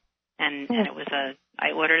lungs. And it was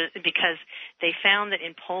I ordered it because they found that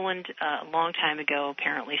in Poland a long time ago,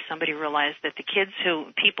 apparently, somebody realized that the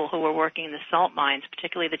people who were working in the salt mines,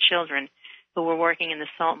 particularly the children who were working in the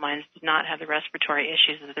salt mines, did not have the respiratory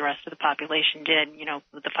issues that the rest of the population did,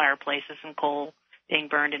 with the fireplaces and coal being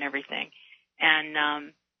burned and everything.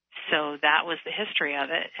 And so that was the history of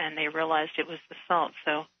it, and they realized it was the salt.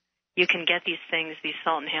 So you can get these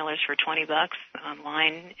salt inhalers for $20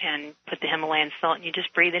 online, and put the Himalayan salt, and you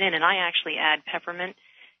just breathe it in. And I actually add peppermint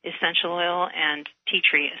essential oil and tea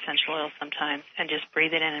tree essential oil sometimes, and just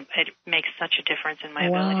breathe it in, and it makes such a difference in my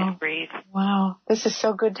ability to breathe. Wow, this is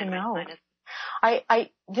so good to know.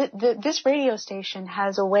 This radio station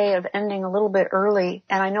has a way of ending a little bit early,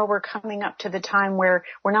 and I know we're coming up to the time where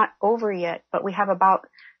we're not over yet, but we have about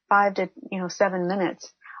 5 to 7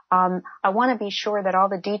 minutes. I want to be sure that all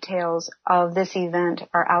the details of this event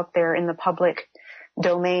are out there in the public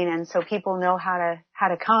domain, and so people know how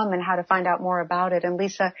to come and how to find out more about it. And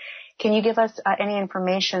Lisa, can you give us any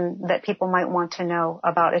information that people might want to know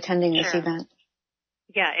about attending this event?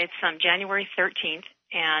 Yeah, it's January 13th.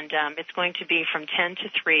 And it's going to be from 10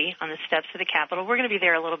 to 3 on the steps of the Capitol. We're going to be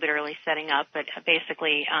there a little bit early setting up, but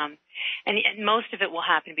basically, and most of it will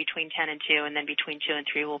happen between 10 and 2, and then between 2 and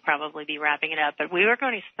 3 we'll probably be wrapping it up. But we are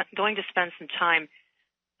going to spend some time,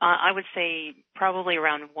 I would say probably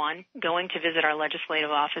around 1, going to visit our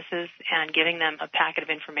legislative offices and giving them a packet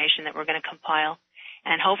of information that we're going to compile.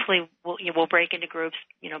 And hopefully we'll break into groups,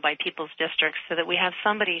 by people's districts, so that we have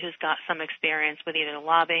somebody who's got some experience with either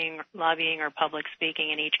lobbying or public speaking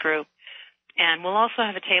in each group. And we'll also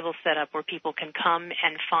have a table set up where people can come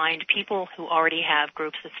and find people who already have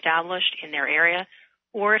groups established in their area,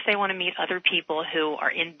 or if they want to meet other people who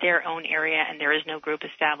are in their own area and there is no group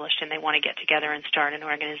established and they want to get together and start an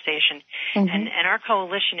organization. And our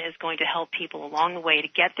coalition is going to help people along the way to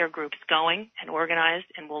get their groups going and organized,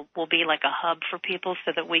 and we'll be like a hub for people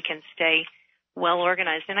so that we can stay well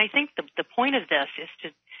organized. And I think the point of this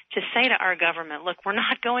is to say to our government, look, we're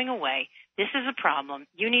not going away. This is a problem.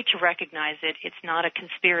 You need to recognize it. It's not a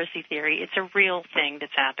conspiracy theory. It's a real thing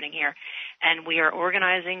that's happening here. And we are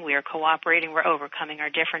organizing, we are cooperating, we're overcoming our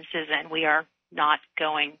differences, and we are not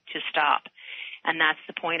going to stop. And that's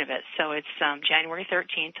the point of it. So it's January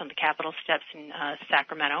 13th on the Capitol steps in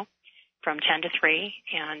Sacramento from 10 to 3.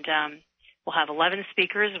 And we'll have 11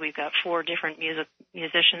 speakers. We've got 4 different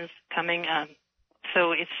musicians coming.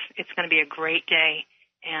 So it's going to be a great day.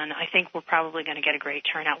 And I think we're probably going to get a great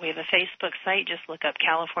turnout. We have a Facebook site. Just look up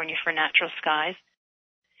California for Natural Skies.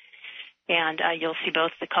 And you'll see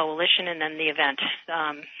both the coalition and then the event.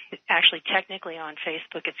 Actually, technically on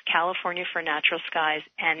Facebook, it's California for Natural Skies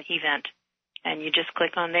and event. And you just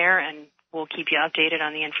click on there, and we'll keep you updated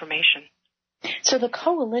on the information. So the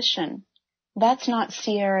coalition, that's not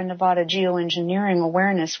Sierra Nevada Geoengineering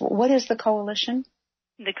Awareness. What is the coalition?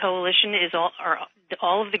 The coalition is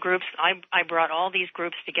all of the groups. I brought all these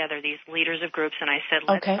groups together, these leaders of groups, and I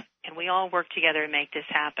said, and we all work together to make this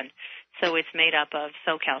happen. So it's made up of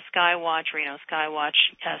SoCal Skywatch, Reno Skywatch,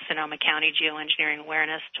 Sonoma County Geoengineering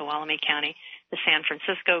Awareness, Tuolumne County, the San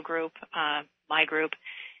Francisco group, my group,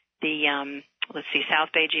 the South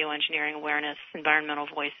Bay Geoengineering Awareness, Environmental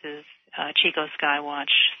Voices, Chico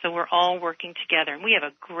Skywatch. So we're all working together, and we have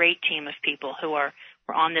a great team of people who are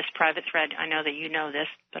on this private thread. I know that you know this,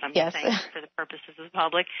 but I'm just saying for the purposes of the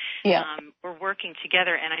public. Yeah. We're working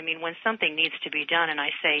together, and I mean, when something needs to be done, and I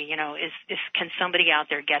say, can somebody out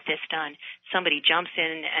there get this done? Somebody jumps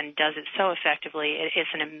in and does it so effectively. It's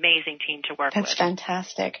an amazing team to work with. That's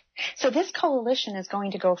fantastic. So this coalition is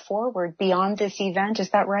going to go forward beyond this event. Is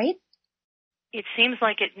that right? It seems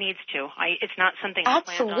like it needs to. It's not something I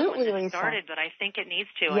planned on when it started, but I think it needs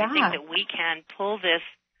to. Yeah. I think that we can pull this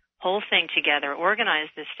whole thing together, organize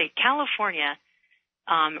this state. California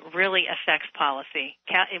really affects policy.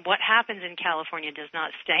 What happens in California does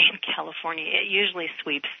not stay in California. It usually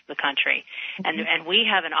sweeps the country. Mm-hmm. And we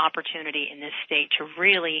have an opportunity in this state to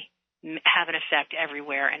really have an effect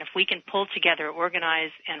everywhere. And if we can pull together,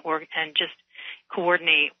 organize, and just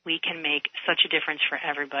coordinate, we can make such a difference for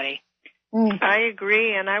everybody. I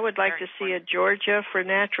agree, and I would like to see a Georgia for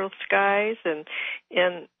natural skies, and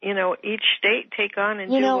each state take on and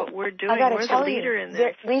do what we're doing. We're the leader in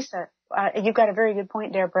this. Lisa, you've got a very good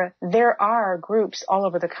point, Deborah. There are groups all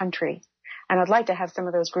over the country, and I'd like to have some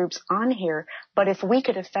of those groups on here. But if we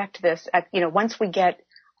could affect this, once we get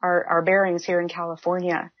our bearings here in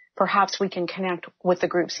California, perhaps we can connect with the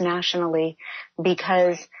groups nationally,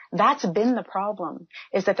 because that's been the problem,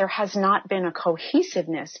 is that there has not been a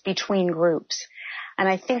cohesiveness between groups. And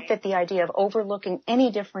I think that the idea of overlooking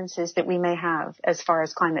any differences that we may have as far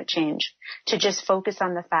as climate change, to just focus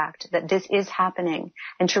on the fact that this is happening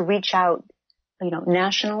and to reach out,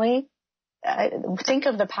 nationally, think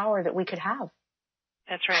of the power that we could have.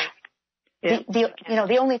 That's right.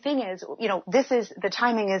 The only thing is, the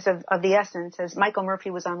timing is of the essence, as Michael Murphy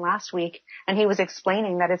was on last week, and he was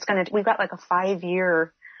explaining that we've got like a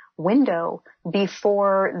 5-year window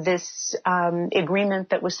before this agreement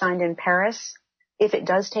that was signed in Paris, if it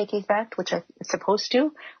does take effect, which it's supposed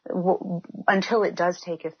to, until it does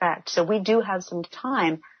take effect. So we do have some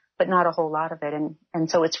time, but not a whole lot of it. And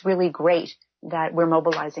so it's really great that we're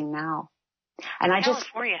mobilizing now. And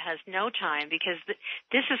California has no time, because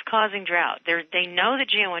this is causing drought. They know that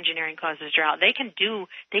geoengineering causes drought. They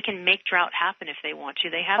can make drought happen if they want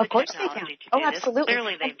to. They have the technology to do absolutely. This.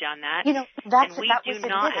 Clearly they've done that. And we do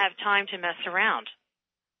not have time to mess around.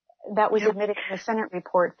 That was admitted in the Senate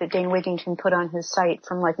report that Dane Wigington put on his site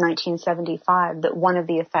from 1975, that one of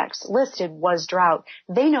the effects listed was drought.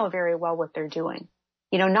 They know very well what they're doing.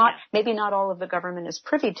 Maybe not all of the government is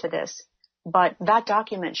privy to this, but that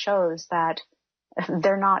document shows that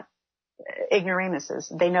they're not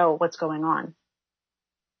ignoramuses. They know what's going on.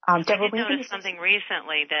 Deborah, I did notice something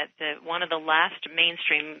recently that one of the last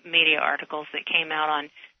mainstream media articles that came out on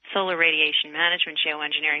solar radiation management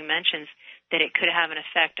geoengineering mentions that it could have an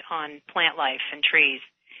effect on plant life and trees.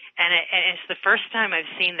 And it's the first time I've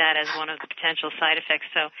seen that as one of the potential side effects.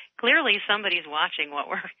 So clearly somebody's watching what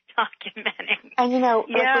we're documenting. And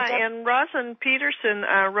and Roslyn Peterson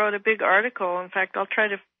wrote a big article. In fact, I'll try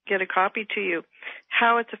to get a copy to you,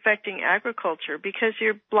 how it's affecting agriculture, because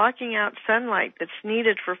you're blocking out sunlight that's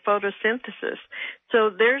needed for photosynthesis. So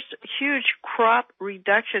there's huge crop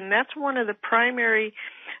reduction. That's one of the primary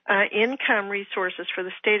income resources for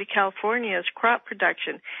the state of California is crop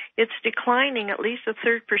production. It's declining at least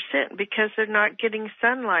 1/3% because they're not getting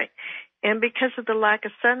sunlight. And because of the lack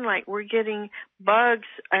of sunlight, we're getting bugs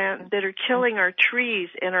that are killing our trees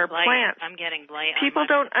and our plants. I'm getting blight. People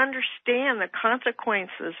don't understand the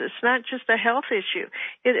consequences. It's not just a health issue.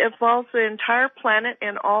 It involves the entire planet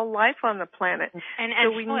and all life on the planet. And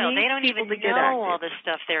so soil. They don't even know all the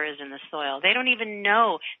stuff there is in the soil. They don't even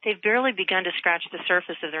know. They've barely begun to scratch the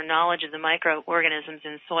surface of their knowledge of the microorganisms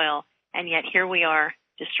in soil, and yet here we are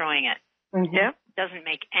destroying it. Mm-hmm. Yeah, it doesn't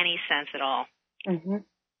make any sense at all. Mm-hmm.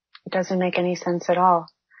 It doesn't make any sense at all.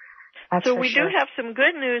 So we do have some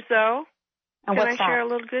good news, though. And Can what's I share that?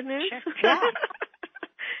 a little good news? Sure. Yeah.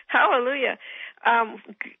 Hallelujah.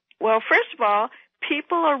 Well, first of all,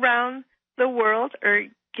 people around the world are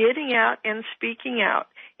getting out and speaking out,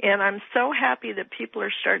 and I'm so happy that people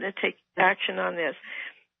are starting to take action on this.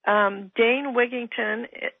 Dane Wigington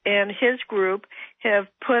and his group have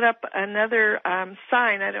put up another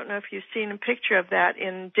sign. I don't know if you've seen a picture of that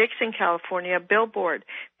in Dixon, California, a billboard.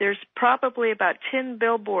 There's probably about 10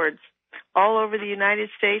 billboards all over the United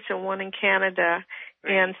States and one in Canada.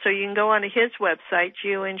 Right. And so you can go onto his website,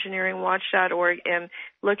 geoengineeringwatch.org, and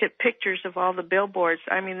look at pictures of all the billboards.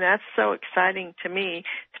 I mean, that's so exciting to me,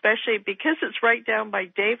 especially because it's right down by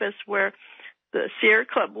Davis where the Sierra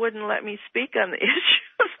Club wouldn't let me speak on the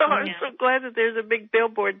issue. So I'm so glad that there's a big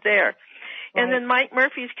billboard there. Right. And then Mike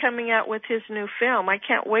Murphy's coming out with his new film. I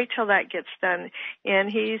can't wait till that gets done.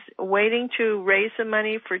 And he's waiting to raise the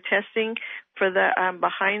money for testing for the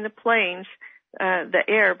behind the planes, the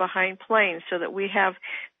air behind planes, so that we have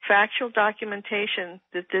factual documentation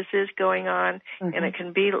that this is going on, and it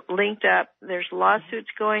can be linked up. There's lawsuits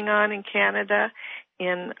going on in Canada,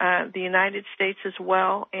 in the United States as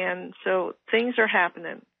well, and so things are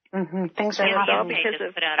happening. Things are happening. All because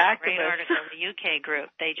of put out a great article, the UK group.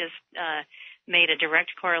 They just made a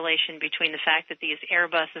direct correlation between the fact that these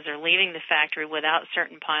Airbuses are leaving the factory without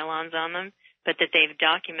certain pylons on them, but that they've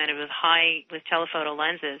documented with telephoto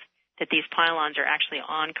lenses that these pylons are actually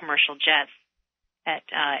on commercial jets at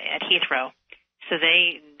Heathrow. So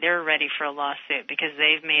they're ready for a lawsuit because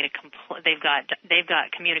they've made they've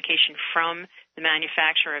got communication from the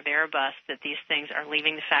manufacturer of Airbus that these things are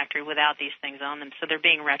leaving the factory without these things on them. So they're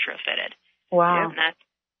being retrofitted. Wow. And that's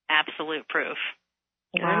absolute proof.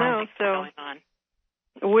 Wow. I know. So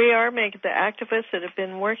we are making the activists that have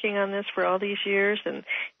been working on this for all these years and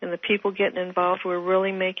the people getting involved, we're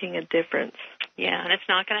really making a difference. Yeah, and it's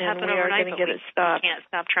not going to happen overnight. We are going to get it stopped. We can't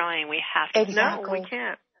stop trying. We have to. Exactly. No, we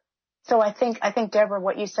can't. So I think, Deborah,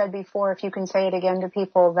 what you said before, if you can say it again to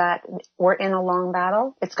people, that we're in a long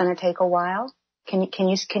battle. It's going to take a while. Can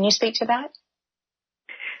you speak to that?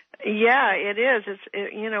 Yeah, it is.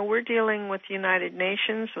 We're dealing with the United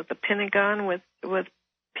Nations, with the Pentagon, with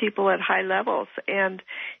people at high levels, and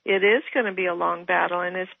it is going to be a long battle.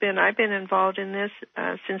 And I've been involved in this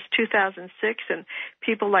since 2006, and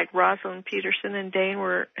people like Rosalind Peterson and Dane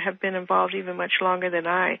have been involved even much longer than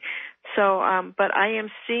I. So, but I am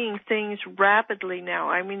seeing things rapidly now.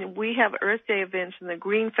 I mean, we have Earth Day events and the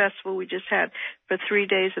Green Festival we just had for 3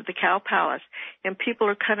 days at the Cow Palace, and people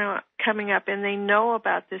are kind of coming up, and they know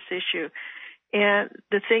about this issue. And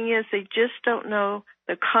the thing is, they just don't know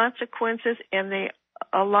the consequences, and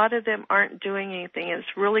a lot of them aren't doing anything.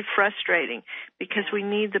 It's really frustrating because we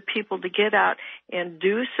need the people to get out and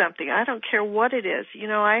do something. I don't care what it is.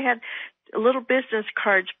 I had little business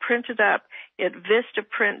cards printed up at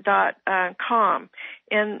vistaprint.com,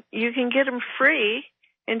 and you can get them free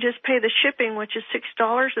and just pay the shipping, which is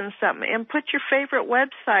 $6 and something, and put your favorite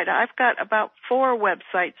website. I've got about 4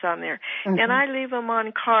 websites on there, and I leave them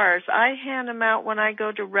on cars. I hand them out when I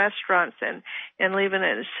go to restaurants and leave it.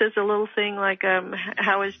 It says a little thing like,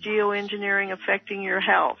 how is geoengineering affecting your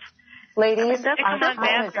health? Ladies, that's one of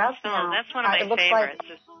my favorites.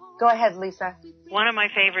 Go ahead, Lisa. One of my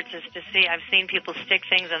favorites is to see, I've seen people stick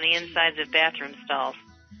things on the insides of bathroom stalls.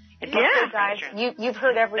 Yeah, guys, you've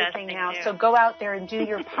heard everything now, so go out there and do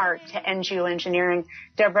your part to end geoengineering.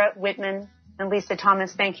 Deborah, Whitman, and Lisa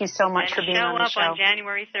Thomas, thank you so much for being on the show. Show up on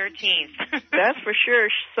January 13th. That's for sure.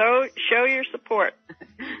 So show your support.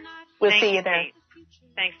 We'll see you there.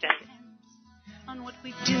 Thanks, Deb. On what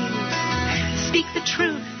we do.